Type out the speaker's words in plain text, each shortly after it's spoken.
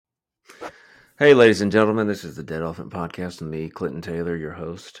Hey, ladies and gentlemen, this is the Dead Elephant Podcast and me, Clinton Taylor, your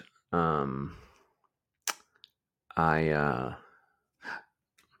host. I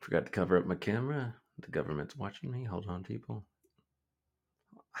forgot to cover up my camera. The government's watching me. Hold on, people.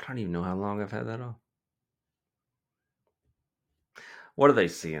 I don't even know how long I've had that on. What are they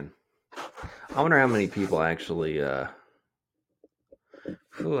seeing? I wonder how many people actually. I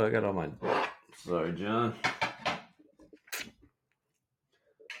got all my. Sorry, John.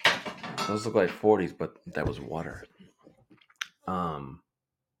 Those look like 40s, but that was water. I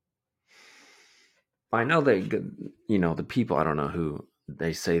know the people. I don't know who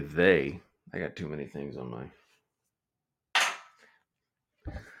they say they. I got too many things on my.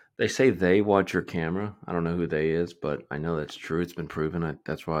 They say they watch your camera. I don't know who they is, but I know that's true. It's been proven.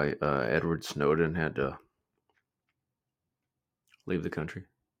 That's why Edward Snowden had to leave the country.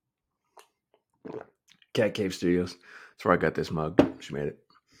 Cat Cave Studios. That's where I got this mug. She made it.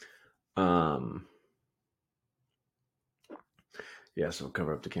 Yeah, so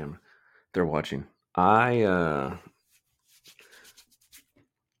cover up the camera. They're watching. You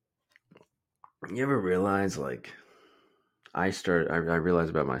ever realize, like, I realized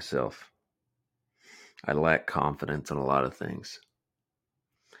about myself, I lack confidence in a lot of things.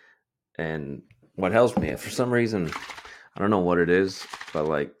 And what helps me, for some reason, I don't know what it is, but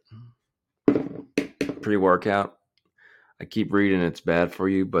like pre-workout, I keep reading it's bad for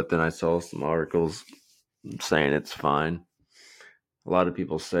you, but then I saw some articles saying it's fine. A lot of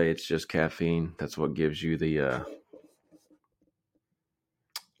people say it's just caffeine. That's what gives you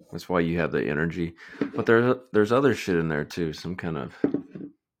that's why you have the energy. But there's other shit in there too. Some kind of,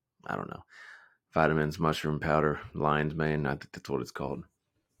 I don't know, vitamins, mushroom powder, lion's mane. I think that's what it's called.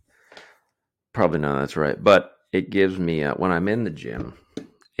 Probably not. That's right. But it gives me when I'm in the gym.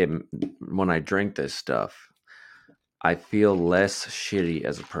 When I drink this stuff, I feel less shitty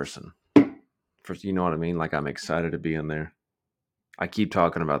as a person. You know what I mean? Like I'm excited to be in there. I keep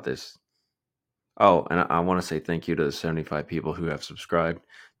talking about this. Oh, and I want to say thank you to the 75 people who have subscribed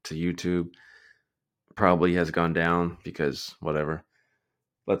to YouTube. Probably has gone down because whatever.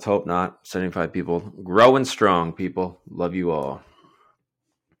 Let's hope not. 75 people. Growing strong, people. Love you all.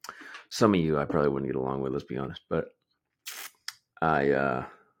 Some of you I probably wouldn't get along with, let's be honest. But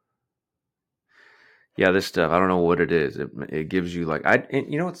yeah, this stuff, I don't know what it is. It gives you like, I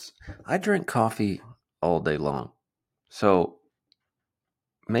drink coffee all day long. So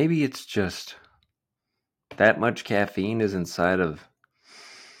maybe it's just that much caffeine is inside of,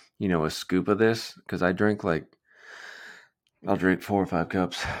 a scoop of this. Because I'll drink 4 or 5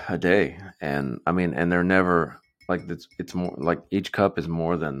 cups a day. And I mean, and they're never like, it's more like each cup is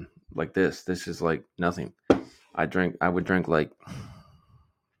more than like this. This is like nothing. I would drink like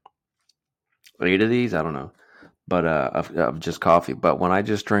 8 of these. I don't know. But of just coffee. But when I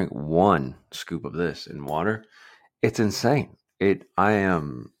just drink 1 scoop of this in water, it's insane.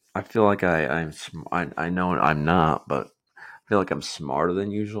 I feel like I know I'm not, but I feel like I'm smarter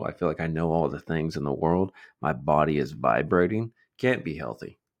than usual. I feel like I know all the things in the world. My body is vibrating. Can't be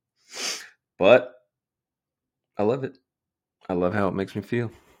healthy. But I love it. I love how it makes me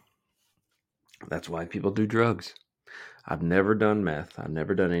feel. That's why people do drugs. I've never done meth. I've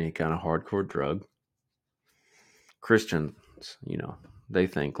never done any kind of hardcore drug. Christians, they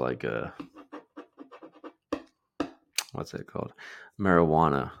think like what's that called?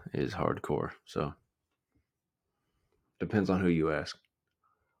 Marijuana is hardcore. So depends on who you ask.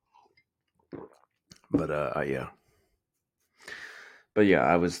 But yeah. But yeah,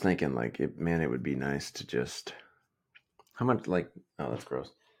 I was thinking like it would be nice to just how much like oh that's gross.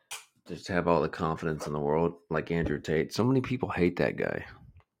 Just have all the confidence in the world like Andrew Tate. So many people hate that guy.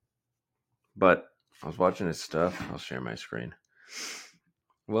 But I was watching his stuff. I'll share my screen.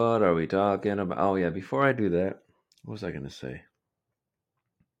 What are we talking about? Oh yeah, before I do that, what was I gonna say?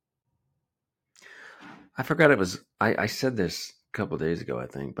 I forgot it was I said this a couple days ago, I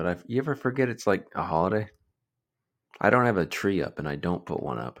think, but you ever forget it's like a holiday? I don't have a tree up and I don't put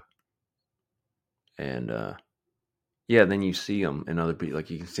one up. And yeah, then you see them in other people. Like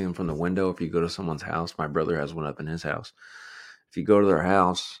you can see them from the window if you go to someone's house. My brother has one up in his house. If you go to their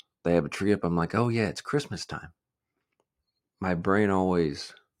house, they have a tree up. I'm like, oh yeah, it's Christmas time. My brain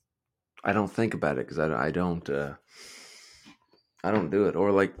always, I don't think about it because I don't do it.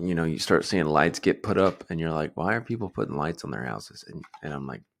 Or like you start seeing lights get put up, and you're like, why are people putting lights on their houses? And I'm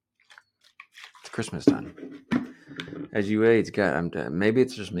like, it's Christmas time. As you age, God, maybe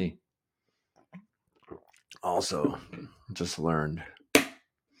it's just me. Also, just learned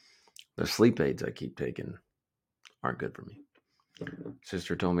the sleep aids I keep taking aren't good for me.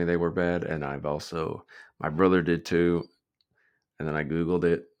 Sister told me they were bad, and my brother did too. and then I Googled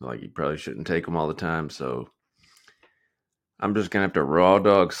it. Like, you probably shouldn't take them all the time. So I'm just going to have to raw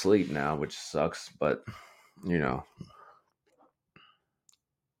dog sleep now, which sucks. But, you know,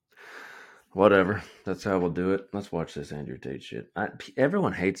 whatever. That's how we'll do it. Let's watch this Andrew Tate shit.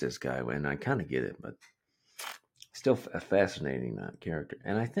 Everyone hates this guy, and I kind of get it, but still a fascinating character.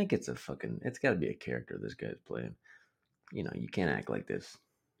 And I think it's got to be a character this guy's playing. You know, you can't act like this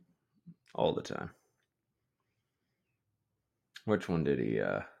all the time. Which one did he,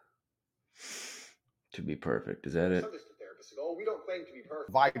 to be perfect? Is that it? We don't claim to be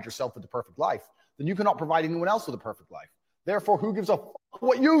perfect. Provide yourself with the perfect life, then you cannot provide anyone else with a perfect life. Therefore, who gives a fuck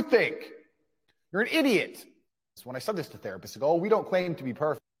what you think? You're an idiot. So when I said this to therapists ago, we don't claim to be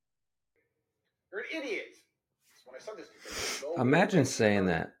perfect. You're an idiot. So when I said this to therapists ago, imagine saying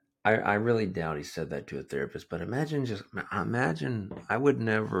that. I really doubt he said that to a therapist, but imagine I would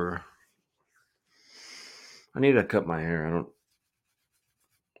never. I need to cut my hair. It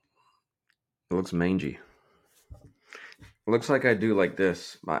looks mangy. It looks like I do like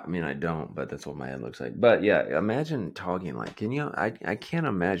this. I mean, I don't, but that's what my head looks like. But yeah, imagine talking like, I can't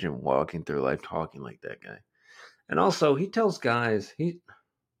imagine walking through life talking like that guy. And also, he tells guys,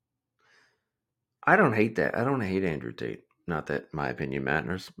 I don't hate that. I don't hate Andrew Tate. Not that my opinion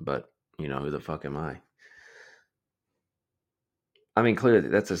matters, but, who the fuck am I? I mean, clearly,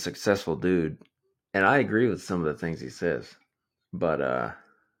 that's a successful dude. And I agree with some of the things he says. But, I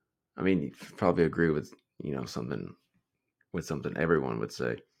mean, you probably agree with, something everyone would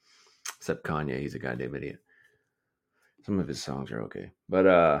say. Except Kanye, he's a goddamn idiot. Some of his songs are okay. But,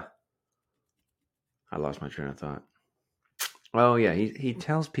 I lost my train of thought. Oh, yeah, he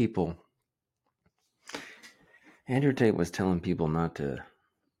tells people... Andrew Tate was telling people not to,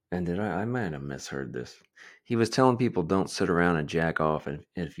 and I might have misheard this. He was telling people don't sit around and jack off, and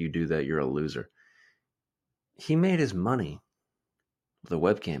if you do that, you're a loser. He made his money with a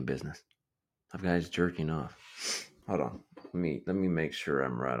webcam business of guys jerking off. Hold on, let me make sure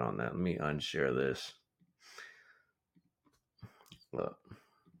I'm right on that. Let me unshare this. Look,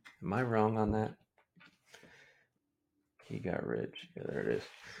 am I wrong on that? He got rich. Yeah, there it is.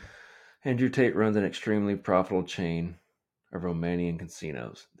 Andrew Tate runs an extremely profitable chain of Romanian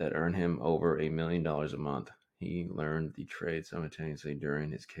casinos that earn him over $1 million a month. He learned the trade simultaneously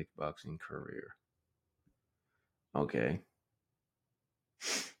during his kickboxing career. Okay.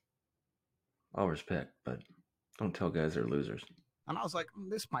 All respect, but don't tell guys they're losers. And I was like,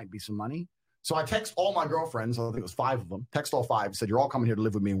 this might be some money. So I text all my girlfriends, I think it was 5 of them, text all 5, said, you're all coming here to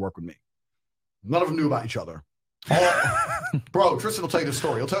live with me and work with me. None of them knew about each other. Bro, Tristan will tell you the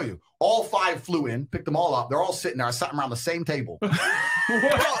story. He'll tell you. All 5 flew in, picked them all up. They're all sitting there. I sat them around the same table. bro,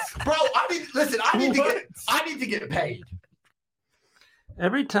 I need to get paid.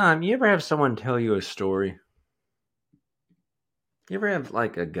 Every time, you ever have someone tell you a story? You ever have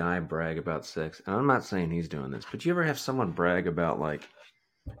like a guy brag about sex? And I'm not saying he's doing this, but you ever have someone brag about like,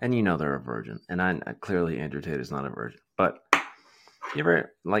 and they're a virgin, and I clearly Andrew Tate is not a virgin, but you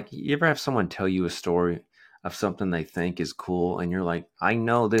ever have someone tell you a story of something they think is cool, and you're like, I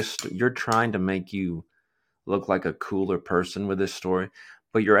know this, you're trying to make you look like a cooler person with this story,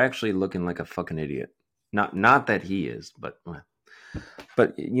 but you're actually looking like a fucking idiot. Not that he is, but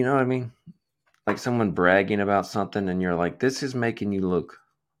you know what I mean? Like someone bragging about something, and you're like, this is making you look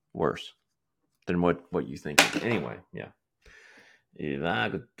worse than what you think. Anyway, yeah. If I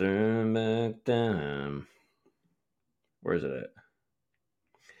could turn back time. Where's it at?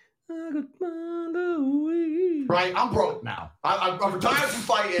 I could find a way. Right, I'm broke now. I'm retired from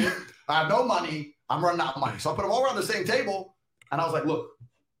fighting. I have no money. I'm running out of money. So I put them all around the same table, and I was like, look,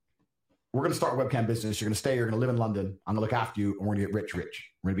 we're going to start a webcam business. You're going to stay. You're going to live in London. I'm going to look after you, and we're going to get rich.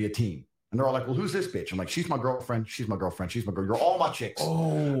 We're going to be a team. And they're all like, well, who's this bitch? I'm like, she's my girlfriend. She's my girlfriend. She's my girl. You're all my chicks.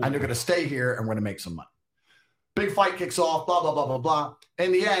 Oh. And they're going to stay here, and we're going to make some money. Big fight kicks off, blah, blah, blah, blah, blah.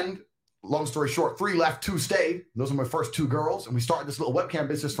 In the end, long story short, 3 left, 2 stayed. Those are my first 2 girls. And we started this little webcam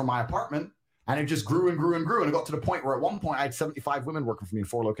business from my apartment. And it just grew and grew and grew. And it got to the point where at one point I had 75 women working for me in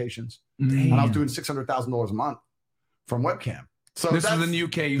 4 locations. Damn. And I was doing $600,000 a month from webcam. So this is in the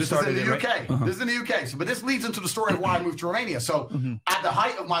UK. This is in the UK. Right? This is in the UK. So, but this leads into the story of why I moved to Romania. So at the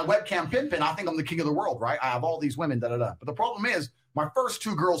height of my webcam pimping, I think I'm the king of the world, right? I have all these women, da-da-da. But the problem is my first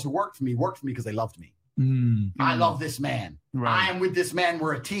 2 girls who worked for me because they loved me. I love this man. Right. I am with this man.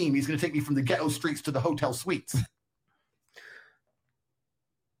 We're a team. He's going to take me from the ghetto streets to the hotel suites.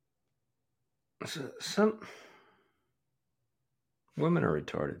 Some women are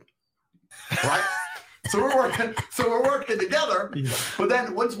retarded, right? So we're working together. Yeah. But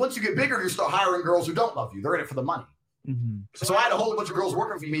then once you get bigger, you start hiring girls who don't love you. They're in it for the money. So I had a whole bunch of girls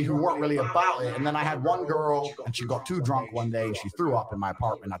working for me who weren't really about it. And then I had one girl, and she got too drunk one day, and she threw up in my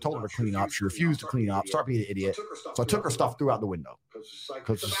apartment. I told her to clean up. She refused to clean up, started being an idiot. So I took her stuff, threw out the window.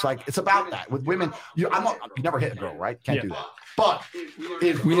 Because it's like, it's about that. With women, you never hit a girl, right? Can't do that. But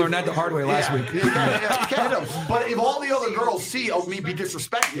we learned that the hard way last week. You can't hit them. But if all the other girls see me be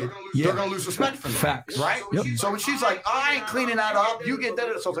disrespected, they're going to lose respect for me. Facts. Right? Yep. So when she's like, I ain't cleaning that up, you get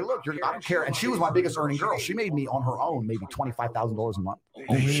that. So I was like, look, I don't care. And she was my biggest earning girl. She made me on her own maybe $25,000 a month.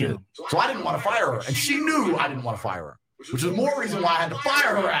 Oh, shit. So I didn't want to fire her. And she knew I didn't want to fire her, which is more reason why I had to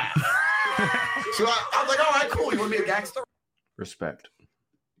fire her ass. So I was like, all right, cool. You want to be a gangster? Respect.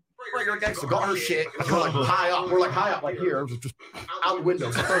 Regular gangster. Got her shit. We're like high up. We're like high up, like here. It was just out the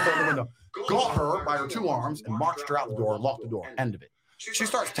window. So third out the window. Got her by her two arms and marched her out the door, locked the door. End of it. She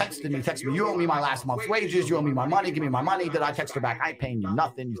starts texting me, you owe me my last month's wages, you owe me my money, give me my money. Did I text her back? I ain't paying you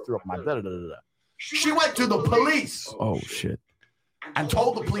nothing. You threw up my da-da-da-da-da. She went to the police. Oh, shit. And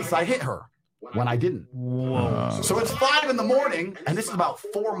told the police I hit her when I didn't. Whoa. So it's 5 a.m, and this is about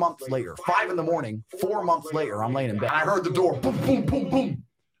 4 months later. 5 a.m, 4 months later, I'm laying in bed. And I heard the door, boom, boom, boom, boom.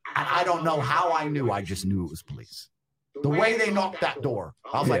 And I don't know how I knew. I just knew it was police. The way they knocked that door,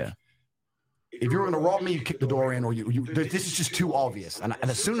 I was like, if you were going to rob me, you kick the door in, or you. This is just too obvious. And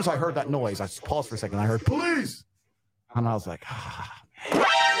as soon as I heard that noise, I paused for a second. I heard police, and I was like,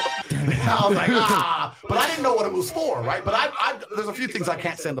 But I didn't know what it was for, right? But there's a few things I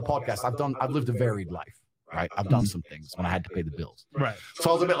can't say in the podcast. I've lived a varied life, right? I've done some things when I had to pay the bills. Right. So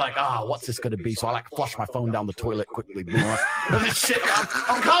I was a bit like, what's this going to be? So I flush my phone down the toilet quickly. This shit,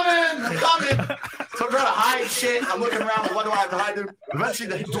 I'm coming. So I'm trying to hide shit. I'm looking around. Like, what do I have to hide? Eventually,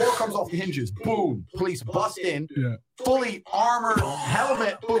 the door comes off the hinges. Boom. Police bust in. Yeah. Fully armored,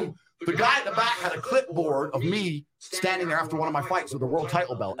 helmet. Boom. The guy at the back had a clipboard of me standing there after one of my fights with a world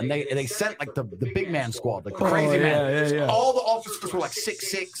title belt, and they sent like the big man squad, like the crazy man. Yeah. All the officers were like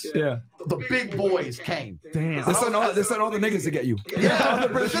 6'6". Yeah. The big boys came. Damn. They sent all the niggas to get you. Yeah.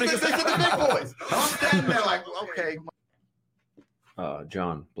 They sent the big boys. I'm standing there like, okay.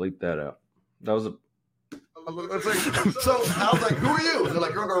 John, bleep that out. That was a. So I was like, who are you? And they're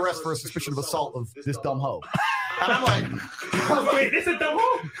like, you're under arrest for a suspicion of assault of this dumb hoe. And I'm like, wait, this is dumb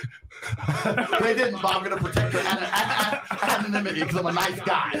hoe? They didn't, but I'm going to protect their anonymity because I'm a nice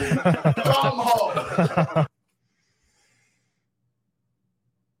guy. Dumb hoe.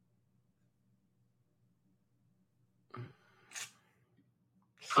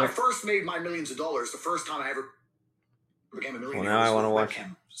 I first made my millions of dollars the first time I ever became a millionaire. Well, now I want to watch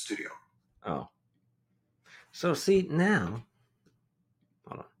studio. Oh. So see now.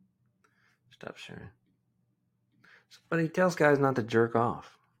 Hold on. Stop sharing. But he tells guys not to jerk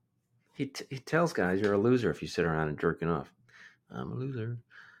off. He tells guys you're a loser if you sit around and jerking off. I'm a loser.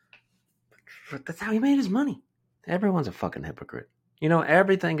 But that's how he made his money. Everyone's a fucking hypocrite. You know,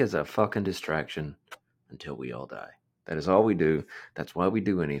 everything is a fucking distraction until we all die. That is all we do. That's why we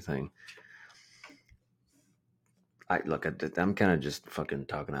do anything. I'm kind of just fucking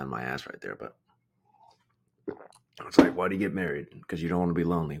talking out of my ass right there, but it's like, why do you get married? Because you don't want to be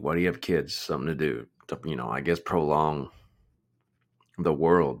lonely. Why do you have kids? Something to do. You know, I guess prolong the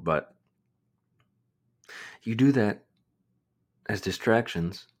world, but you do that as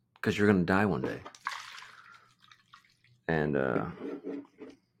distractions because you're going to die one day. And I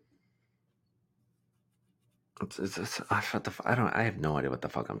have no idea what the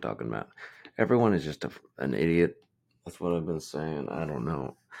fuck I'm talking about. Everyone is just an idiot. That's what I've been saying. I don't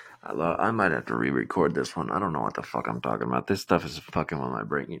know. I might have to re-record this one. I don't know what the fuck I'm talking about. This stuff is fucking with my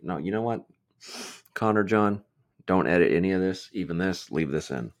brain. No, you know what? Connor, John, don't edit any of this. Even this, leave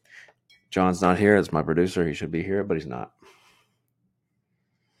this in. John's not here. It's my producer. He should be here, but he's not.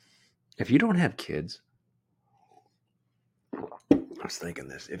 If you don't have kids, I was thinking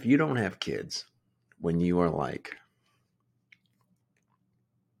this. If you don't have kids when you are like,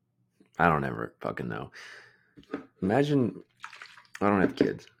 I don't ever fucking know. Imagine I don't have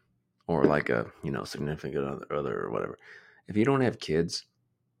kids or like a, significant other or whatever. If you don't have kids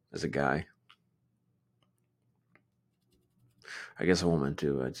as a guy, I guess a woman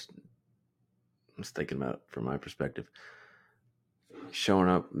too. I was thinking about it from my perspective. Showing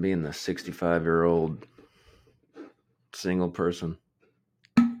up, being the 65-year-old single person,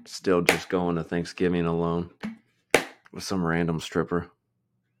 still just going to Thanksgiving alone with some random stripper.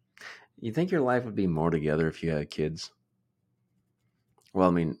 You think your life would be more together if you had kids? Well,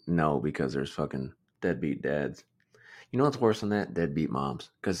 I mean, no, because there's fucking deadbeat dads. You know what's worse than that? Deadbeat moms.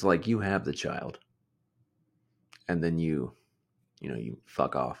 Because, like, you have the child. And then you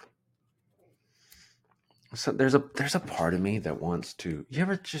fuck off. So there's a part of me that wants to... You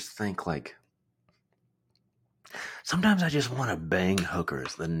ever just think, like... Sometimes I just want to bang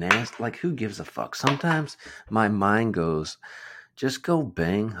hookers. The like, who gives a fuck? Sometimes my mind goes, just go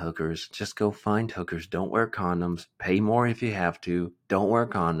bang hookers. Just go find hookers. Don't wear condoms. Pay more if you have to. Don't wear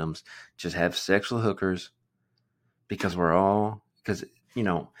condoms. Just have sex with hookers. Because you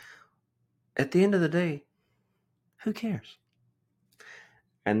know, at the end of the day, who cares?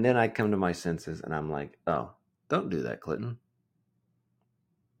 And then I come to my senses and I'm like, oh, don't do that, Clinton.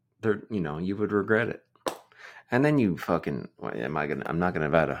 You would regret it. And then you fucking, I'm not gonna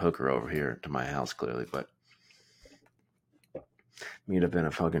invite a hooker over here to my house, clearly, but meet up in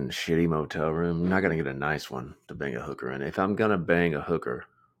a fucking shitty motel room. I'm not gonna get a nice one to bang a hooker in. If I'm gonna bang a hooker,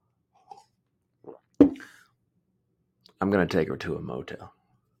 I'm gonna take her to a motel.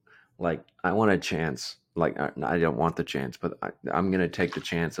 Like, I want a chance. Like, I don't want the chance, but I'm gonna take the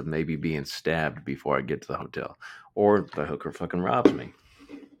chance of maybe being stabbed before I get to the hotel, or the hooker fucking robs me.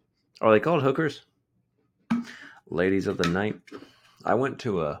 Are they called hookers? Ladies of the night. I went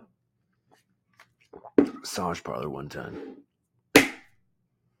to a massage parlor one time.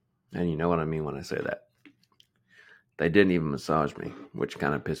 And you know what I mean when I say that. They didn't even massage me, which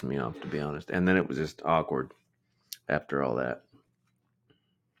kind of pissed me off, to be honest. And then it was just awkward after all that.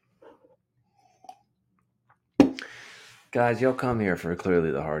 Guys, y'all come here for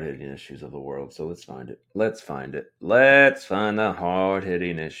clearly the hard-hitting issues of the world, so let's find it. Let's find the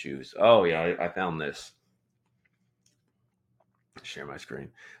hard-hitting issues. Oh, yeah, I found this. Share my screen.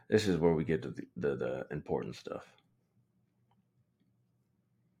 This is where we get to the important stuff.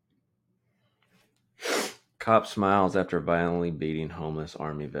 Cop smiles after violently beating homeless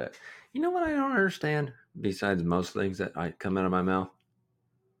army vet. You know what I don't understand? Besides most things that come out of my mouth?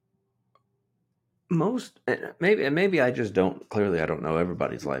 Maybe I just don't. Clearly, I don't know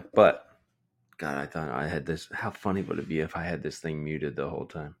everybody's life. But, God, I thought I had this. How funny would it be if I had this thing muted the whole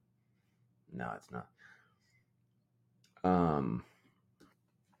time? No, it's not.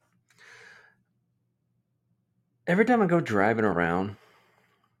 Every time I go driving around,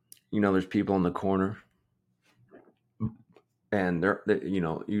 there's people in the corner. And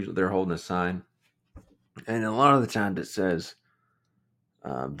usually they're holding a sign, and a lot of the times it says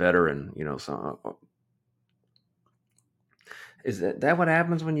veteran. Is that what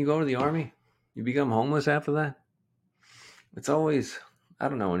happens when you go to the army? You become homeless after that? It's always, I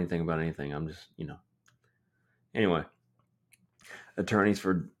don't know anything about anything. I'm just, Anyway, attorneys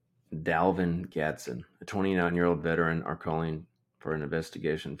for Dalvin Gadsden, a 29-year-old veteran, are calling for an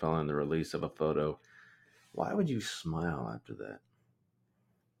investigation following the release of a photo. Why would you smile after that?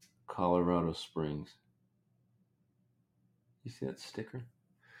 Colorado Springs. You see that sticker?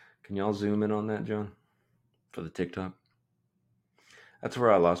 Can y'all zoom in on that, John? For the TikTok? That's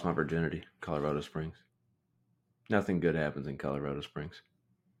where I lost my virginity, Colorado Springs. Nothing good happens in Colorado Springs.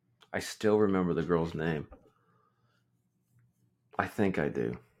 I still remember the girl's name. I think I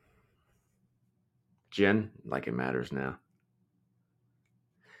do. Jen, like it matters now.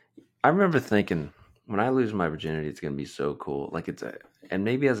 I remember thinking, when I lose my virginity, it's gonna be so cool. And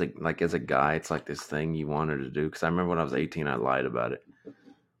maybe as a guy, it's like this thing you wanted to do. Because I remember when I was 18, I lied about it,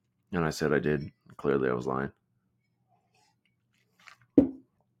 and I said I did. Clearly, I was lying.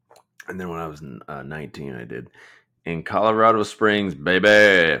 And then when I was 19, I did. In Colorado Springs,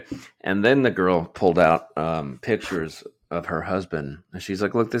 baby. And then the girl pulled out pictures of her husband, and she's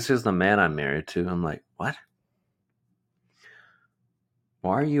like, "Look, this is the man I'm married to." I'm like, "What?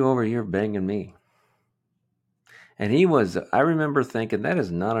 Why are you over here banging me?" And I remember thinking, that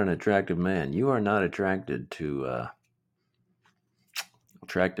is not an attractive man. You are not attracted to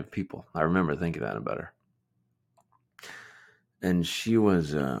attractive people. I remember thinking that about her. And she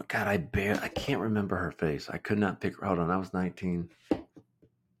was, God, I can't remember her face. I could not pick her. Hold on, I was 19.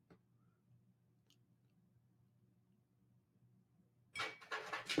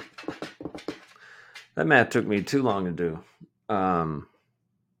 That math took me too long to do.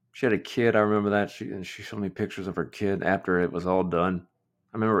 She had a kid. I remember that. She showed me pictures of her kid after it was all done.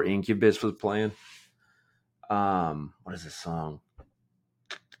 I remember Incubus was playing. What is this song?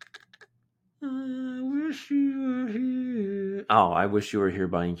 I wish you were here. Oh, I Wish You Were Here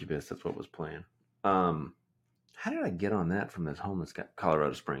by Incubus. That's what was playing. How did I get on that from this homeless guy?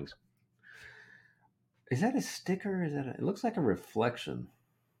 Colorado Springs. Is that a sticker? It looks like a reflection.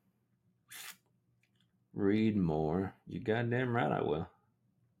 Read more. You goddamn right I will.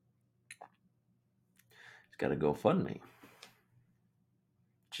 It's got to go fund me.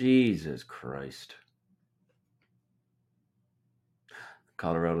 Jesus Christ.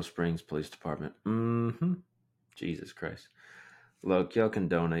 Colorado Springs Police Department. Jesus Christ. Look, y'all can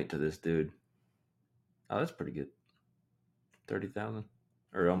donate to this dude. Oh, that's pretty good. 30,000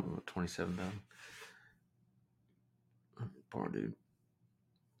 or 27,000. Poor dude.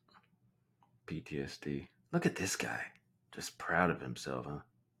 PTSD. Look at this guy. Just proud of himself, huh?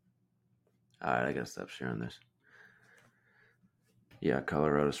 Alright, I gotta stop sharing this. Yeah,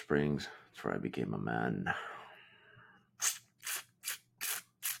 Colorado Springs. That's where I became a man.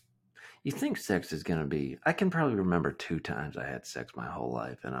 You think sex is gonna be... I can probably remember 2 times I had sex my whole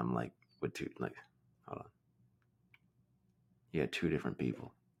life, and I'm like, with 2, like, hold on. Yeah, 2 different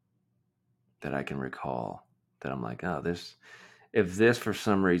people that I can recall that I'm like, oh, this... If this for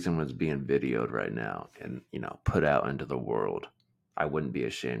some reason was being videoed right now and, put out into the world, I wouldn't be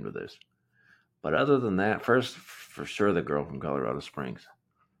ashamed of this. But other than that, first, for sure, the girl from Colorado Springs.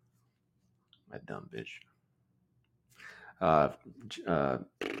 That dumb bitch.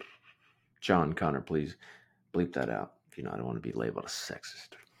 John Connor, please bleep that out. I don't want to be labeled a sexist.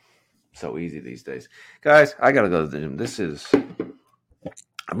 So easy these days. Guys, I got to go to the gym.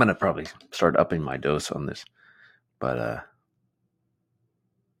 I'm going to probably start upping my dose on this. But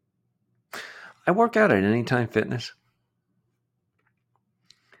I work out at Anytime Fitness.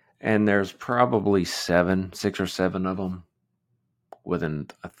 And there's probably 6 or 7 of them within,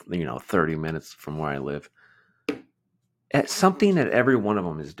 30 minutes from where I live. Something at every one of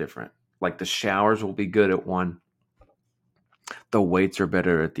them is different. Like the showers will be good at one. The weights are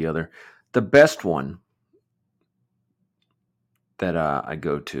better at the other. The best one that I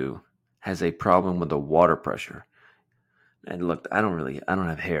go to has a problem with the water pressure. And look, I don't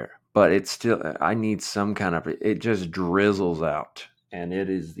have hair, but it's still, I need some kind of, it just drizzles out. And it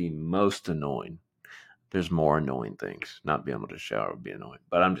is the most annoying. There's more annoying things. Not being able to shower would be annoying.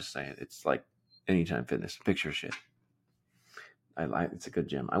 But I'm just saying, it's like Anytime Fitness. Picture shit. It's a good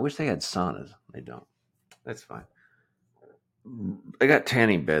gym. I wish they had saunas. They don't. That's fine. They got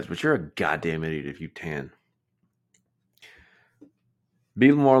tanning beds, but you're a goddamn idiot if you tan.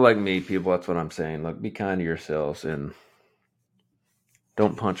 Be more like me, people. That's what I'm saying. Look, be kind to yourselves and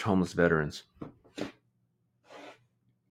don't punch homeless veterans.